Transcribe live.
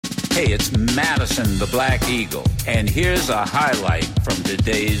Hey, it's Madison the Black Eagle, and here's a highlight from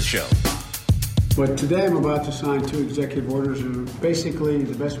today's show. But today I'm about to sign 2 executive orders, and basically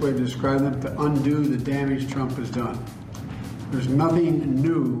the best way to describe them, to undo the damage Trump has done. There's nothing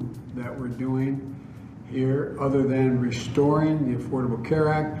new that we're doing here other than restoring the Affordable Care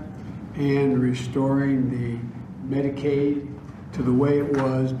Act and restoring the Medicaid to the way it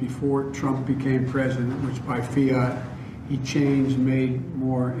was before Trump became president, which by fiat he changed, made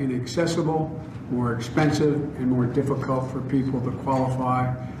more inaccessible, more expensive, and more difficult for people to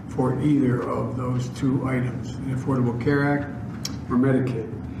qualify for either of those 2 items, the Affordable Care Act or Medicaid.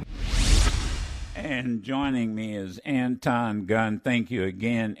 And joining me is Anton Gunn. Thank you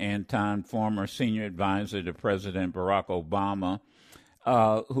again, Anton, former senior advisor to President Barack Obama,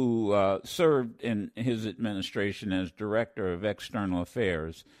 who served in his administration as Director of External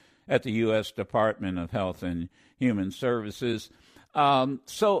Affairs at the U.S. Department of Health and Human Services.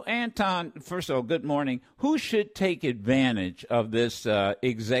 So, Anton, first of all, good morning. Who should take advantage of this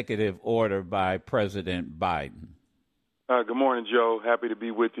executive order by President Biden? Good morning, Joe. Happy to be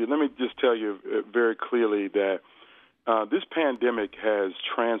with you. Let me just tell you very clearly that this pandemic has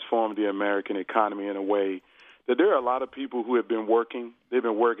transformed the American economy in a way that there are a lot of people who have been working. They've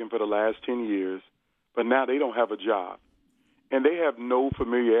been working for the last 10 years, but now they don't have a job. And they have no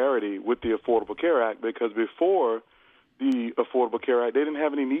familiarity with the Affordable Care Act because before the Affordable Care Act, they didn't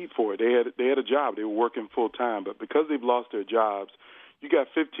have any need for it. They had a job. They were working full time. But because they've lost their jobs, you got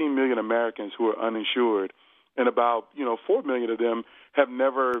 15 million Americans who are uninsured, and about 4 million of them have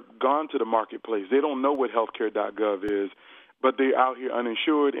never gone to the marketplace. They don't know what healthcare.gov is, but they're out here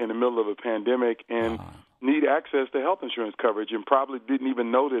uninsured in the middle of a pandemic and need access to health insurance coverage and probably didn't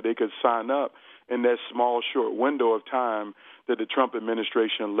even know that they could sign up in that small, short window of time that the Trump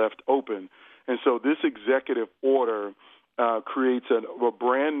administration left open. And so this executive order creates a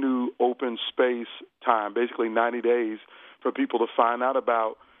brand new open space time, basically 90 days, for people to find out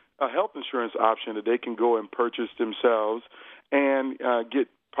about a health insurance option that they can go and purchase themselves and get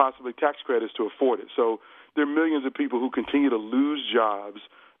possibly tax credits to afford it. So there are millions of people who continue to lose jobs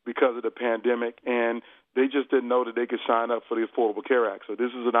because of the pandemic, and they just didn't know that they could sign up for the Affordable Care Act. So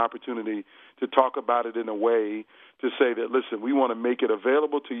this is an opportunity to talk about it in a way to say that, listen, we want to make it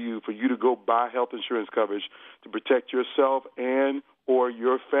available to you for you to go buy health insurance coverage to protect yourself and or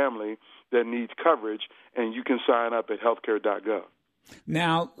your family that needs coverage, and you can sign up at healthcare.gov.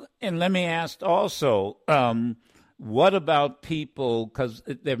 Now, and let me ask also, what about people, because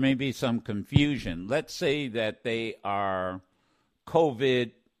there may be some confusion. Let's say that they are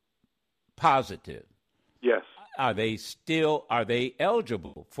COVID positive. Yes. Are they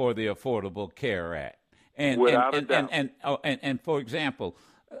eligible for the Affordable Care Act? Without a doubt. And for example,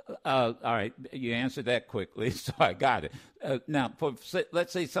 all right, you answered that quickly, so I got it. Now,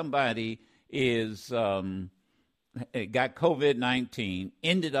 let's say somebody is got COVID-19,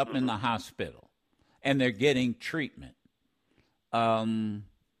 ended up in the hospital, and they're getting treatment.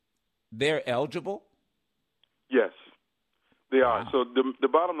 They're eligible? Yes, they are. So the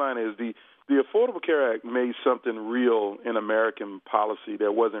bottom line is the Affordable Care Act made something real in American policy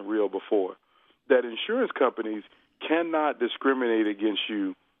that wasn't real before, that insurance companies cannot discriminate against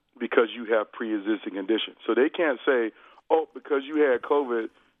you because you have pre-existing conditions. So they can't say, oh, because you had COVID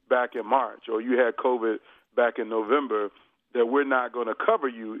back in March or you had COVID back in November, that we're not going to cover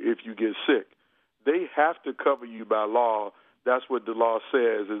you if you get sick. They have to cover you by law. That's what the law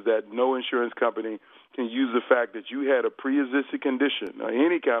says, is that no insurance company can use the fact that you had a pre-existing condition or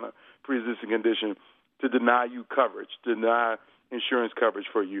any kind of pre-existing condition to deny you coverage, deny insurance coverage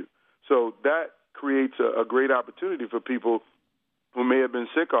for you. So that creates a great opportunity for people who may have been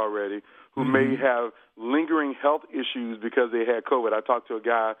sick already, who may have lingering health issues because they had COVID. I talked to a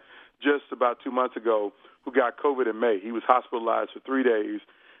guy just about 2 months ago who got COVID in May. He was hospitalized for 3 days.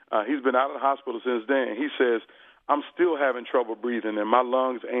 He's been out of the hospital since then. He says, I'm still having trouble breathing and my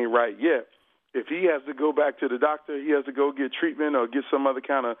lungs ain't right yet. If he has to go back to the doctor, he has to go get treatment or get some other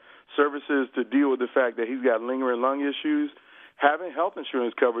kind of services to deal with the fact that he's got lingering lung issues. Having health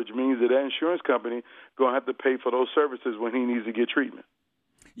insurance coverage means that insurance company going to have to pay for those services when he needs to get treatment.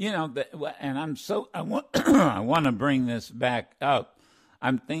 You know, and I want I want to bring this back up.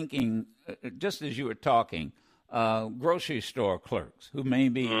 I'm thinking, just as you were talking, grocery store clerks who may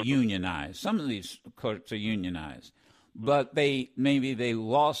be unionized. Some of these clerks are unionized, but they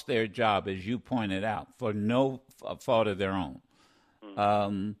lost their job, as you pointed out, for no fault of their own.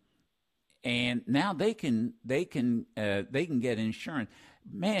 And now they can get insurance,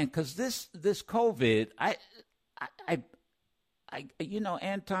 man. Because this COVID, I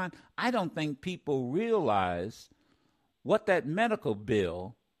Anton, I don't think people realize what that medical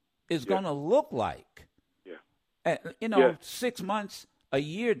bill is going to look like. Yeah. 6 months, a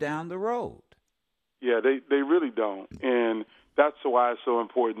year down the road. Yeah, they really don't. And that's why it's so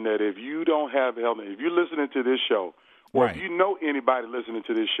important that if you don't have health, if you're listening to this show, or Right. if you know anybody listening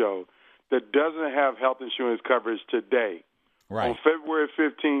to this show that doesn't have health insurance coverage today, Right. on February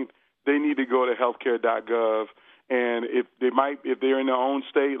 15th, they need to go to healthcare.gov. And if they're in their own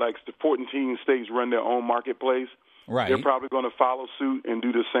state, like the 14 states run their own marketplace, Right. they're probably going to follow suit and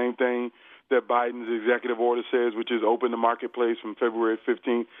do the same thing that Biden's executive order says, which is open the marketplace from February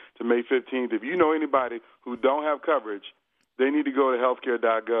 15th to May 15th. If you know anybody who don't have coverage, they need to go to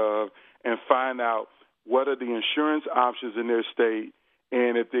healthcare.gov and find out what are the insurance options in their state.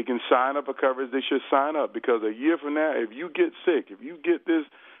 And if they can sign up for coverage, they should sign up, because a year from now, if you get sick, if you get this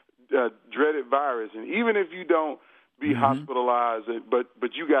dreaded virus, and even if you don't be hospitalized,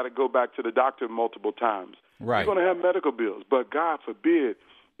 but you got to go back to the doctor multiple times, Right. you're going to have medical bills. But God forbid,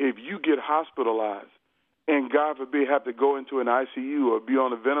 if you get hospitalized and God forbid have to go into an ICU or be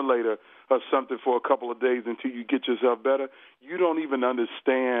on a ventilator or something for a couple of days until you get yourself better, you don't even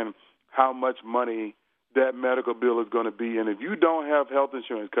understand how much money that medical bill is going to be. And if you don't have health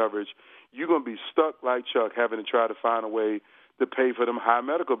insurance coverage, you're going to be stuck like Chuck, having to try to find a way to pay for them high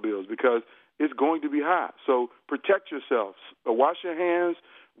medical bills, because it's going to be high. So protect yourself. Wash your hands,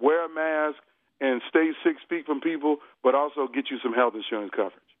 wear a mask, and stay 6 feet from people, but also get you some health insurance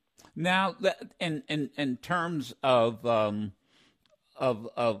coverage. Now, in terms of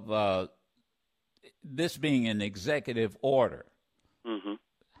this being an executive order,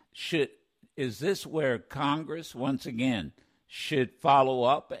 is this where Congress once again should follow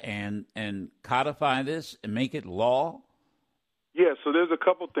up and codify this and make it law? Yeah, so there's a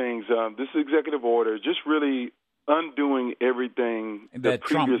couple things. This executive order is just really undoing everything the That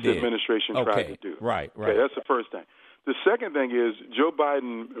Trump previous did. administration tried to do. Right. Okay, that's the first thing. The second thing is Joe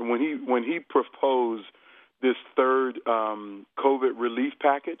Biden, when he proposed this third COVID relief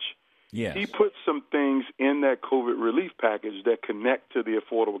package, Yes. he put some things in that COVID relief package that connect to the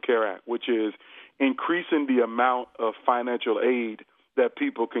Affordable Care Act, which is increasing the amount of financial aid that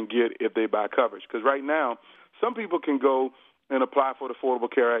people can get if they buy coverage. Because right now, some people can go and apply for the Affordable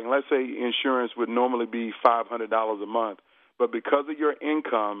Care Act, and let's say insurance would normally be $500 a month, but because of your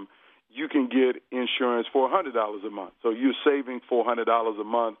income, you can get insurance for $100 a month. So you're saving $400 a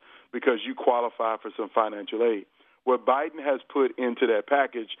month because you qualify for some financial aid. What Biden has put into that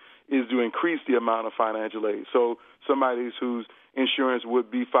package is to increase the amount of financial aid. So somebody whose insurance would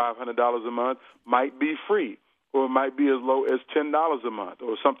be $500 a month might be free, or it might be as low as $10 a month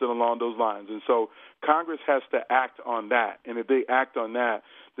or something along those lines. And so Congress has to act on that. And if they act on that,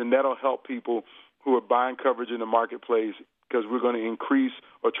 then that'll help people who are buying coverage in the marketplace, because we're going to increase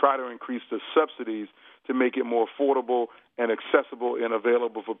or try to increase the subsidies to make it more affordable and accessible and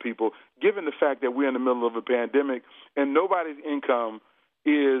available for people, given the fact that we're in the middle of a pandemic and nobody's income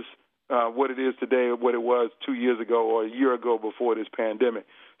is what it is today or what it was 2 years ago or a year ago before this pandemic.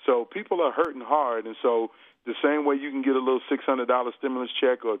 So people are hurting hard, and so the same way you can get a little $600 stimulus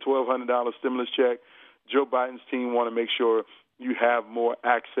check or a $1,200 stimulus check, Joe Biden's team want to make sure you have more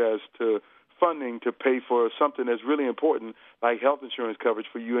access to funding to pay for something that's really important, like health insurance coverage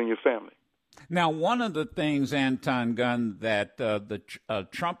for you and your family. Now, one of the things, Anton Gunn, that the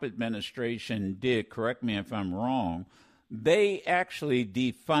Trump administration did, correct me if I'm wrong, they actually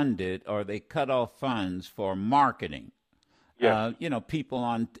defunded or they cut off funds for marketing. Yeah. People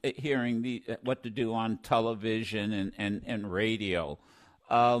on hearing what to do on television and radio.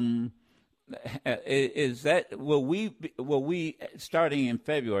 Is that will we starting in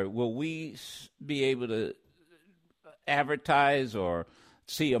February? Will we be able to advertise or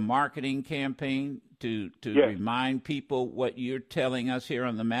see a marketing campaign to remind people what you're telling us here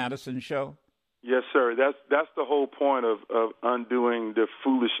on the Madison Show? Yes, sir. That's the whole point of undoing the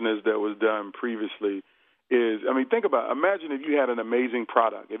foolishness that was done previously. Think about it. Imagine if you had an amazing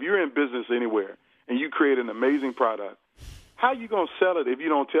product. If you're in business anywhere and you create an amazing product, how are you going to sell it if you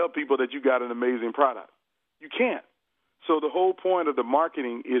don't tell people that you got an amazing product? You can't. So the whole point of the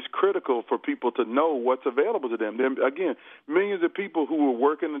marketing is critical for people to know what's available to them. Then, again, millions of people who were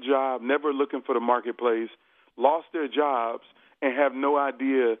working a job, never looking for the marketplace, lost their jobs and have no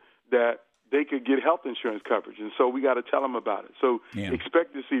idea that they could get health insurance coverage. And so we got to tell them about it. So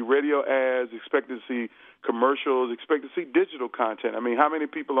Expect to see radio ads, expect to see commercials, expect to see digital content. How many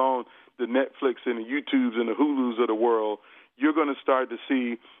people on the Netflix and the YouTubes and the Hulus of the world, you're going to start to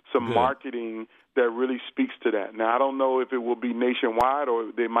see some marketing that really speaks to that. Now, I don't know if it will be nationwide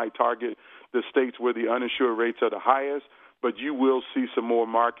or they might target the states where the uninsured rates are the highest, but you will see some more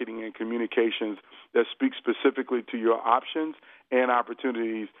marketing and communications that speak specifically to your options and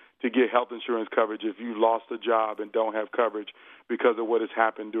opportunities to get health insurance coverage if you lost a job and don't have coverage because of what has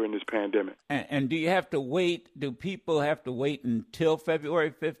happened during this pandemic. And do you have to wait? Do people have to wait until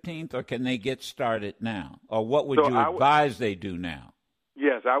February 15th, or can they get started now? Or what would you advise they do now?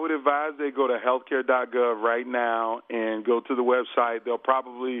 Yes, I would advise they go to healthcare.gov right now and go to the website. They'll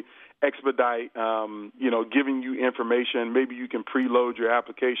probably expedite, giving you information. Maybe you can preload your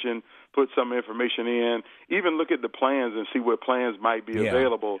application, put some information in, even look at the plans and see what plans might be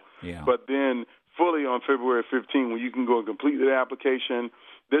available. Yeah. But then fully on February 15th, when you can go and complete the application,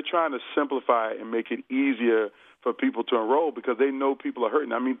 they're trying to simplify it and make it easier for people to enroll because they know people are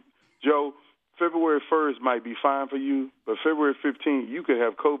hurting. I mean, Joe, February 1st might be fine for you, but February 15th, you could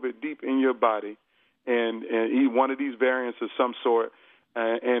have COVID deep in your body and one of these variants of some sort,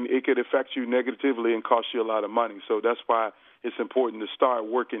 and it could affect you negatively and cost you a lot of money. So that's why it's important to start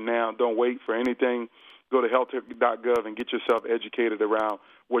working now. Don't wait for anything. Go to healthcare.gov and get yourself educated around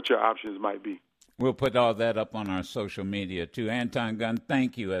what your options might be. We'll put all that up on our social media, too. Anton Gunn,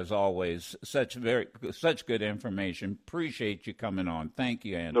 thank you, as always. Such good information. Appreciate you coming on. Thank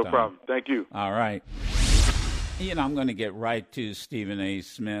you, Anton. No problem. Thank you. All right. I'm going to get right to Stephen A.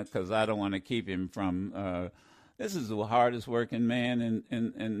 Smith because I don't want to keep him from this is the hardest working man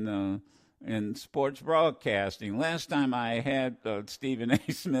in sports broadcasting. Last time I had Stephen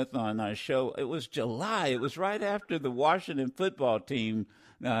A. Smith on our show, it was July. It was right after the Washington football team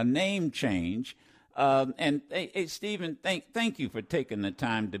name change. And hey, Stephen, thank you for taking the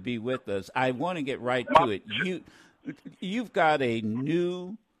time to be with us. I want to get right to it. You've got a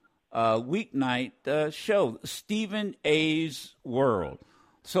new weeknight show, Stephen A's World.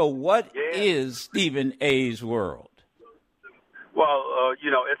 So what is Stephen A's World? Well,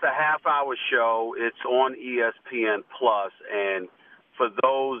 it's a half-hour show. It's on ESPN Plus, and for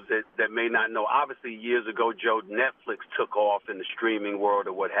those that may not know, obviously years ago, Joe, Netflix took off in the streaming world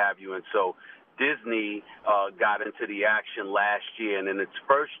or what have you, and so Disney got into the action last year, and in its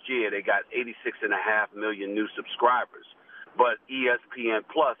first year, they got 86.5 million new subscribers, but ESPN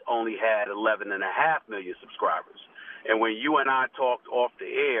Plus only had 11.5 million subscribers. And when you and I talked off the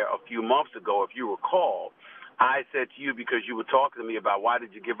air a few months ago, if you recall, I said to you, because you were talking to me about why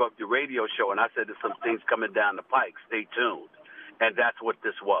did you give up your radio show, and I said there's some things coming down the pike. Stay tuned. And that's what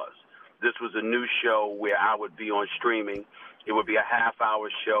this was. This was a new show where I would be on streaming. It would be a half-hour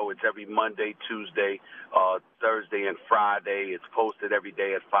show. It's every Monday, Tuesday, Thursday, and Friday. It's posted every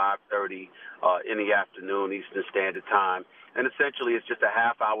day at 5:30 in the afternoon, Eastern Standard Time. And essentially, it's just a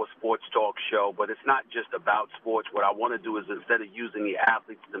half-hour sports talk show, but it's not just about sports. What I want to do is instead of using the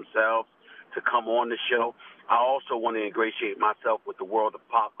athletes themselves to come on the show, I also want to ingratiate myself with the world of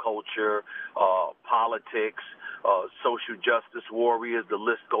pop culture, politics, social justice warriors, the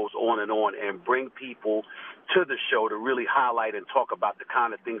list goes on, and bring people to the show to really highlight and talk about the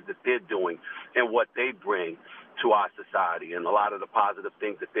kind of things that they're doing and what they bring to our society and a lot of the positive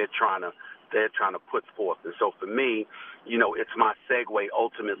things that they're trying to put forth. And so for me, it's my segue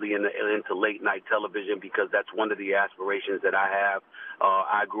ultimately into late night television because that's one of the aspirations that I have.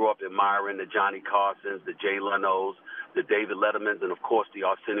 I grew up admiring the Johnny Carsons, the Jay Leno's, the David Lettermans, and of course the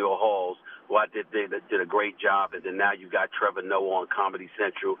Arsenio Halls, who I did a great job. And then now you've got Trevor Noah on Comedy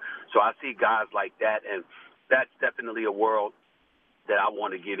Central. So I see guys like that, and that's definitely a world that I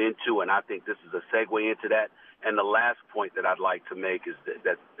want to get into, and I think this is a segue into that. And the last point that I'd like to make is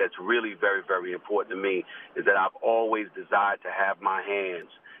that's really very, very important to me is that I've always desired to have my hands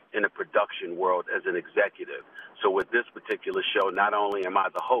in the production world as an executive. So with this particular show, not only am I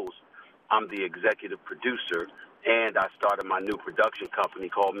the host, I'm the executive producer, and I started my new production company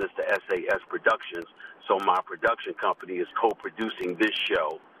called Mr. SAS Productions. So my production company is co-producing this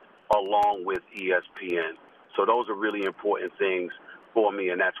show along with ESPN. So those are really important things for me,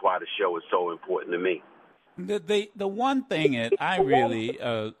 and that's why the show is so important to me. The one thing that I really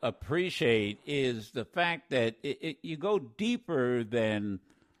appreciate is the fact that you go deeper than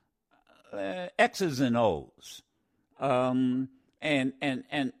X's and O's, and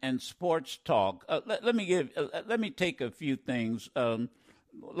sports talk. Let me take a few things.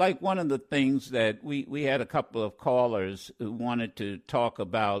 Like one of the things that we had a couple of callers who wanted to talk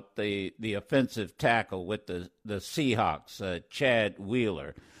about the offensive tackle with the Seahawks, Chad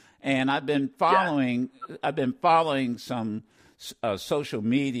Wheeler. And I've been following some social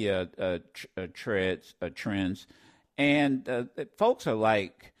media trends, and folks are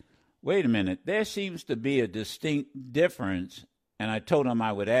like, "Wait a minute, there seems to be a distinct difference." And I told them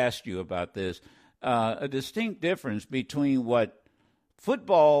I would ask you about this: a distinct difference between what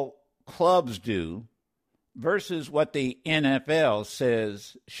football clubs do versus what the NFL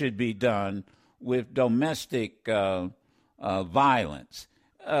says should be done with domestic violence.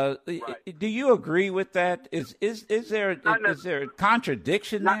 Do you agree with that? Is there a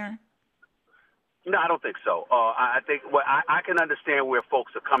contradiction there? No, I don't think so. I think I can understand where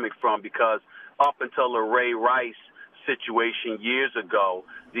folks are coming from, because up until the Ray Rice situation years ago,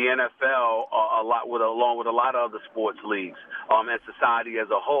 the NFL, along with a lot of other sports leagues, and society as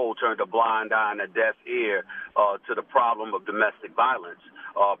a whole, turned a blind eye and a deaf ear to the problem of domestic violence,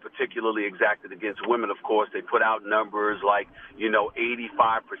 particularly exacted against women. Of course, they put out numbers like,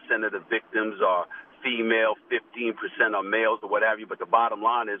 85% of the victims are female, 15% are males, or what have you. But the bottom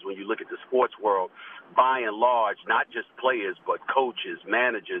line is, when you look at the sports world, by and large, not just players, but coaches,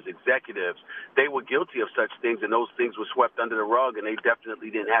 managers, executives, they were guilty of such things, and those things were swept under the rug, and they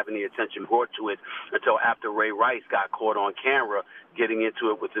definitely didn't have any attention brought to it until after Ray Rice got caught on camera getting into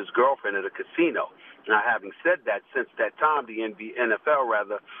it with his girlfriend at a casino. Now, having said that, since that time, the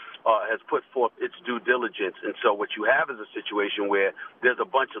NFL has put forth its due diligence. And so what you have is a situation where there's a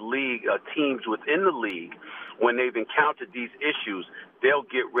bunch of league teams within the league. When they've encountered these issues, they'll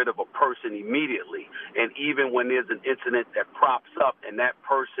get rid of a person immediately. And even when there's an incident that props up and that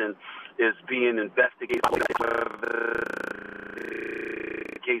person is being investigated, whatever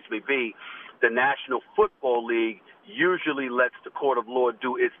the case may be, the National Football League usually lets the court of law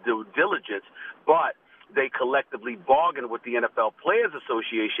do its due diligence, but they collectively bargained with the NFL Players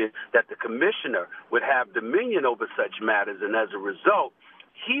Association that the commissioner would have dominion over such matters, and as a result,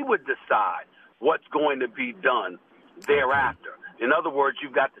 he would decide what's going to be done thereafter. In other words,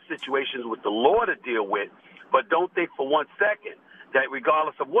 you've got the situations with the law to deal with, but don't think for 1 second that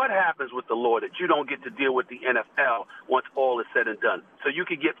regardless of what happens with the law, that you don't get to deal with the NFL once all is said and done. So you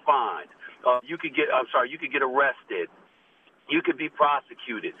could get fined. You could get arrested. You could be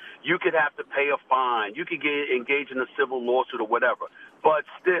prosecuted. You could have to pay a fine. You could engage in a civil lawsuit or whatever. But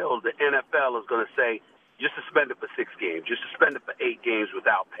still, the NFL is going to say, you're suspended for 6 games. You're suspended for 8 games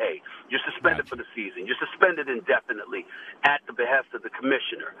without pay. You're suspended for the season. You're suspended indefinitely at the behest of the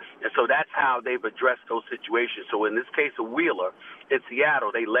commissioner. And so that's how they've addressed those situations. So in this case of Wheeler in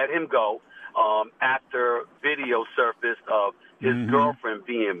Seattle, they let him go after video surfaced of his girlfriend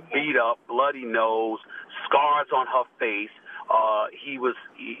being beat up, bloody nose, scars on her face.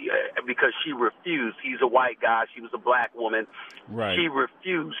 Because she refused. He's a white guy. She was a black woman. Right. She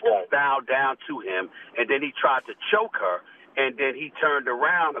refused to bow down to him, and then he tried to choke her, and then he turned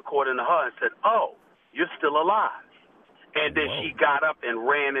around, according to her, and said, "Oh, you're still alive." And then she got up and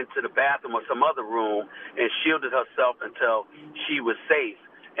ran into the bathroom or some other room and shielded herself until she was safe.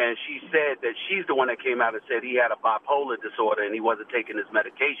 And she said that she's the one that came out and said he had a bipolar disorder and he wasn't taking his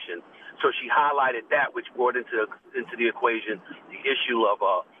medication. So she highlighted that, which brought into the equation the issue of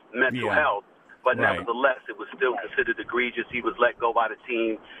mental health. But nevertheless, it was still considered egregious. He was let go by the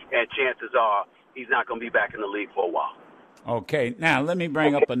team, and chances are he's not going to be back in the league for a while. Okay. Now, let me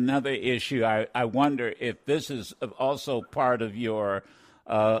bring up another issue. I wonder if this is also part of your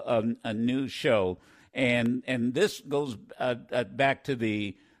a new show. And this goes back to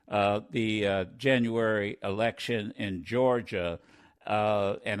the January election in Georgia,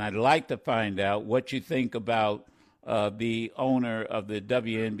 and I'd like to find out what you think about the owner of the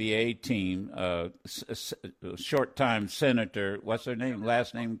WNBA team, short-time senator. What's her name?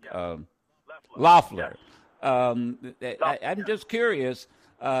 Last name? Loeffler. I'm just curious.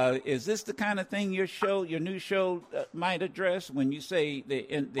 Is this the kind of thing your new show, might address when you say the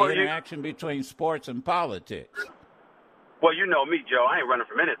interaction between sports and politics? Well, you know me, Joe. I ain't running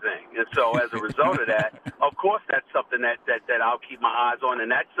from anything. And so as a result of that, of course, that's something that I'll keep my eyes on.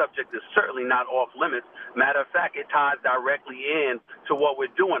 And that subject is certainly not off limits. Matter of fact, it ties directly in to what we're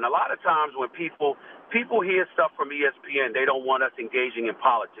doing. A lot of times when people hear stuff from ESPN, they don't want us engaging in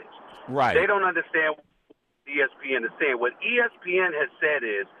politics. Right. They don't understand what ESPN is saying. What ESPN has said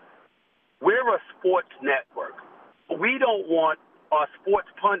is, we're a sports network. We don't want our sports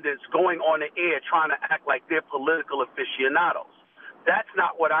pundits going on the air trying to act like they're political aficionados. That's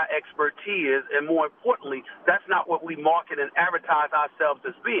not what our expertise is, and more importantly, that's not what we market and advertise ourselves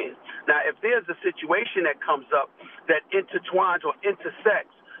as being. Now, if there's a situation that comes up that intertwines or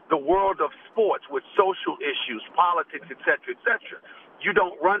intersects the world of sports with social issues, politics, et cetera, you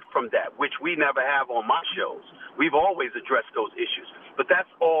don't run from that, which we never have on my shows. We've always addressed those issues. But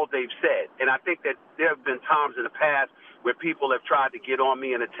that's all they've said. And I think that there have been times in the past where people have tried to get on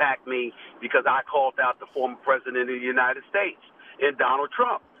me and attack me because I called out the former president of the United States and Donald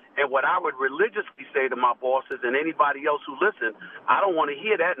Trump. And what I would religiously say to my bosses and anybody else who listens, I don't want to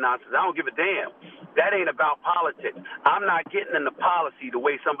hear that nonsense. I don't give a damn. That ain't about politics. I'm not getting into policy the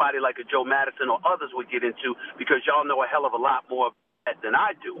way somebody like a Joe Madison or others would get into, because y'all know a hell of a lot more than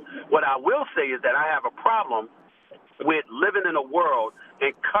I do. What I will say is that I have a problem with living in a world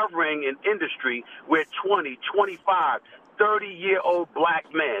and covering an industry where 20, 25, 30-year-old black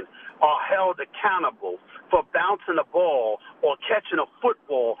men are held accountable for bouncing a ball or catching a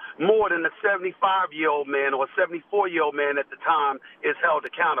football more than a 75-year-old man or a 74-year-old man at the time is held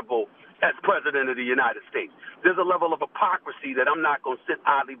accountable as President of the United States. There's a level of hypocrisy that I'm not going to sit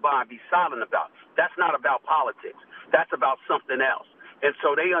idly by and be silent about. That's not about politics. That's about something else. And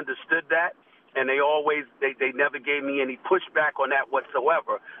so they understood that, and they never gave me any pushback on that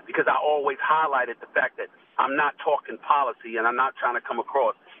whatsoever, because I always highlighted the fact that I'm not talking policy and I'm not trying to come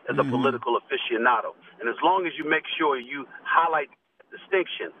across as a political aficionado. And as long as you make sure you highlight the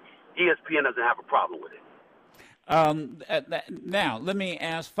distinction, ESPN doesn't have a problem with it. Now, let me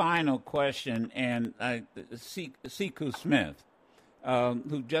ask final question, and Sekou Smith,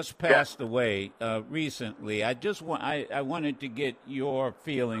 who just passed away recently. I wanted to get your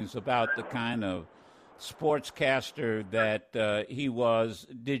feelings about the kind of sportscaster that he was.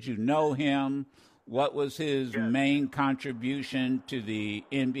 Did you know him? What was his main contribution to the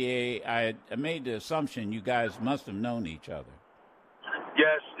NBA? I made the assumption you guys must have known each other.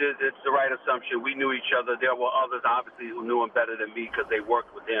 Yes, it's the right assumption. We knew each other. There were others, obviously, who knew him better than me because they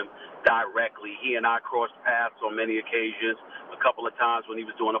worked with him directly. He and I crossed paths on many occasions. A couple of times when he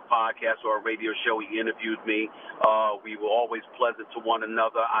was doing a podcast or a radio show, he interviewed me. We were always pleasant to one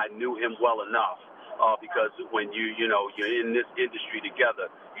another. I knew him well enough because when you're in this industry together,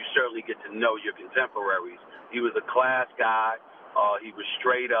 you certainly get to know your contemporaries. He was a class guy. He was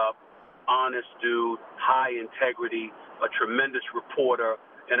straight up, honest dude, high integrity, a tremendous reporter,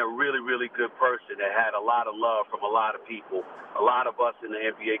 and a really, really good person that had a lot of love from a lot of people. A lot of us in the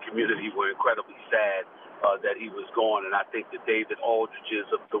NBA community were incredibly sad that he was gone, and I think the David Aldridges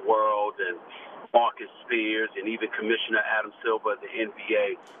of the world and Marcus Spears and even Commissioner Adam Silver of the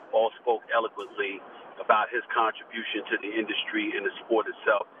NBA all spoke eloquently about his contribution to the industry and the sport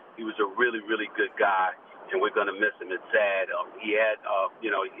itself. He was a really, really good guy, and we're going to miss him. It's sad. He had,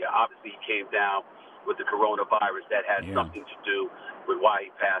 obviously he came down with the coronavirus. That had something to do with why he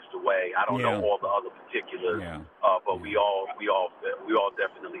passed away. I don't know all the other particulars, but we all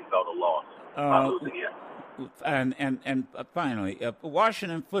definitely felt a loss by losing him. And finally,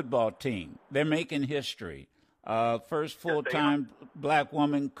 Washington football team, they're making history. First full-time black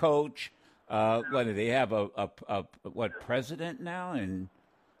woman coach. What do they have? What president now? And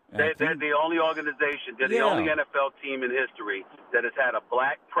they're the only organization. They're the only NFL team in history that has had a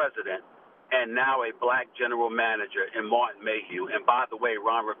black president and now a black general manager in Martin Mayhew. And by the way,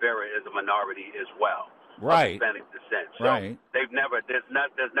 Ron Rivera is a minority as well. Right. Of Hispanic descent. So right. there's never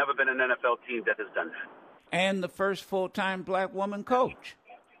been an NFL team that has done that. And the first full-time black woman coach.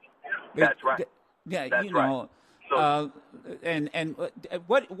 That's right. Yeah, That's you know. Right. And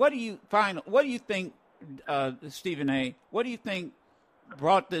what do you find? What do you think, Stephen A.? What do you think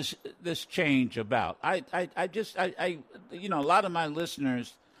brought this change about? I a lot of my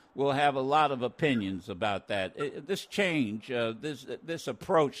listeners will have a lot of opinions about that. This change, this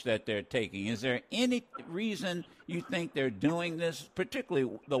approach that they're taking. Is there any reason you think they're doing this,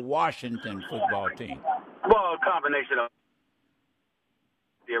 particularly the Washington football team? Well, a combination of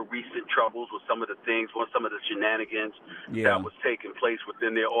their recent troubles with some of the things, some of the shenanigans that was taking place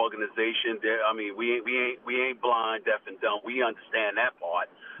within their organization. We ain't blind, deaf, and dumb. We understand that part.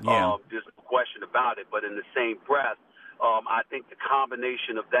 There's no question about it. But in the same breath, I think the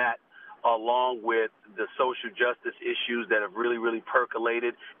combination of that, along with the social justice issues that have really, really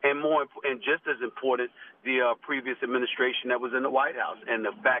percolated, and just as important, the previous administration that was in the White House, and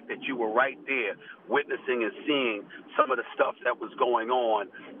the fact that you were right there witnessing and seeing some of the stuff that was going on,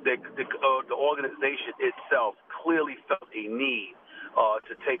 the organization itself clearly felt a need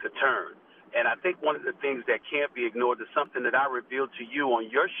to take a turn. And I think one of the things that can't be ignored is something that I revealed to you on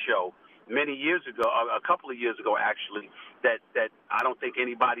your show many years ago, a couple of years ago, actually, that I don't think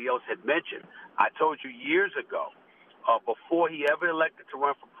anybody else had mentioned. I told you years ago, before he ever elected to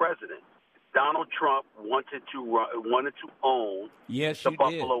run for president, Donald Trump wanted to own the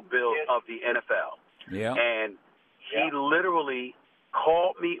Buffalo Bills of the NFL. Yeah. And he literally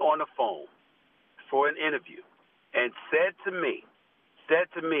called me on the phone for an interview and said to me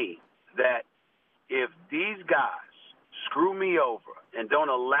that if these guys screw me over and don't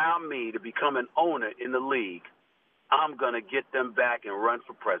allow me to become an owner in the league, I'm going to get them back and run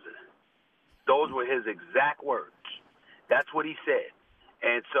for president. Those were his exact words. That's what he said.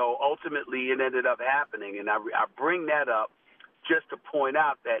 And so ultimately it ended up happening. And I bring that up just to point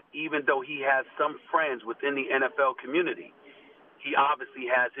out that even though he has some friends within the NFL community, he obviously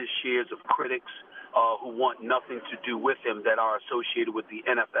has his shares of critics who want nothing to do with him that are associated with the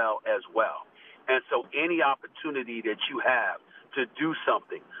NFL as well. And so any opportunity that you have to do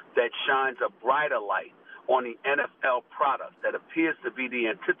something that shines a brighter light on the NFL product that appears to be the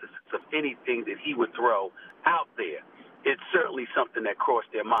antithesis of anything that he would throw out there, it's certainly something that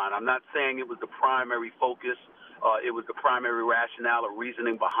crossed their mind. I'm not saying it was the primary focus, it was the primary rationale or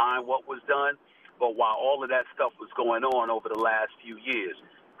reasoning behind what was done, but while all of that stuff was going on over the last few years,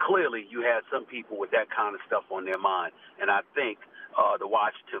 clearly you had some people with that kind of stuff on their mind, and I think the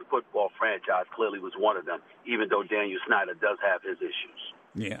Washington football franchise clearly was one of them, even though Daniel Snyder does have his issues.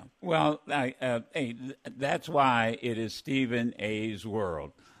 Yeah, well, hey, that's why it is Stephen A.'s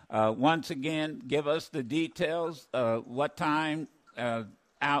World. Once again, give us the details. What time?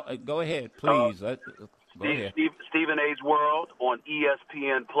 Go ahead, please. Go ahead. Stephen A.'s World on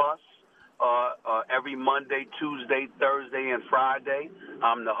ESPN Plus. Every Monday, Tuesday, Thursday, and Friday.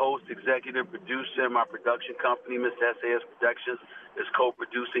 I'm the host, executive producer. My production company, Miss SAS Productions, is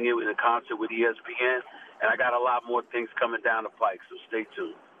co-producing it in concert with ESPN. And I got a lot more things coming down the pike, so stay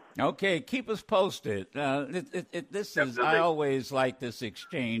tuned. Okay, keep us posted. I always like this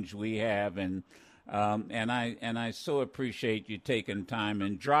exchange we have, and I so appreciate you taking time,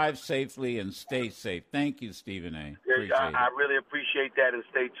 and drive safely and stay safe. Thank you, Stephen A. I really appreciate that, and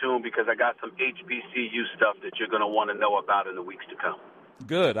stay tuned because I got some HBCU stuff that you're going to want to know about in the weeks to come.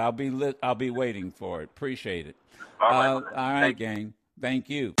 Good. I'll be waiting for it. Appreciate it. All right, gang. Thank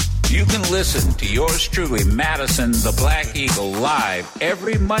you. You can listen to yours truly, Madison the Black Eagle, live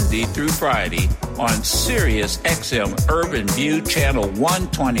every Monday through Friday on Sirius XM Urban View Channel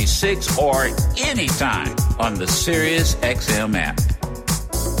 126 or anytime on the Sirius XM app.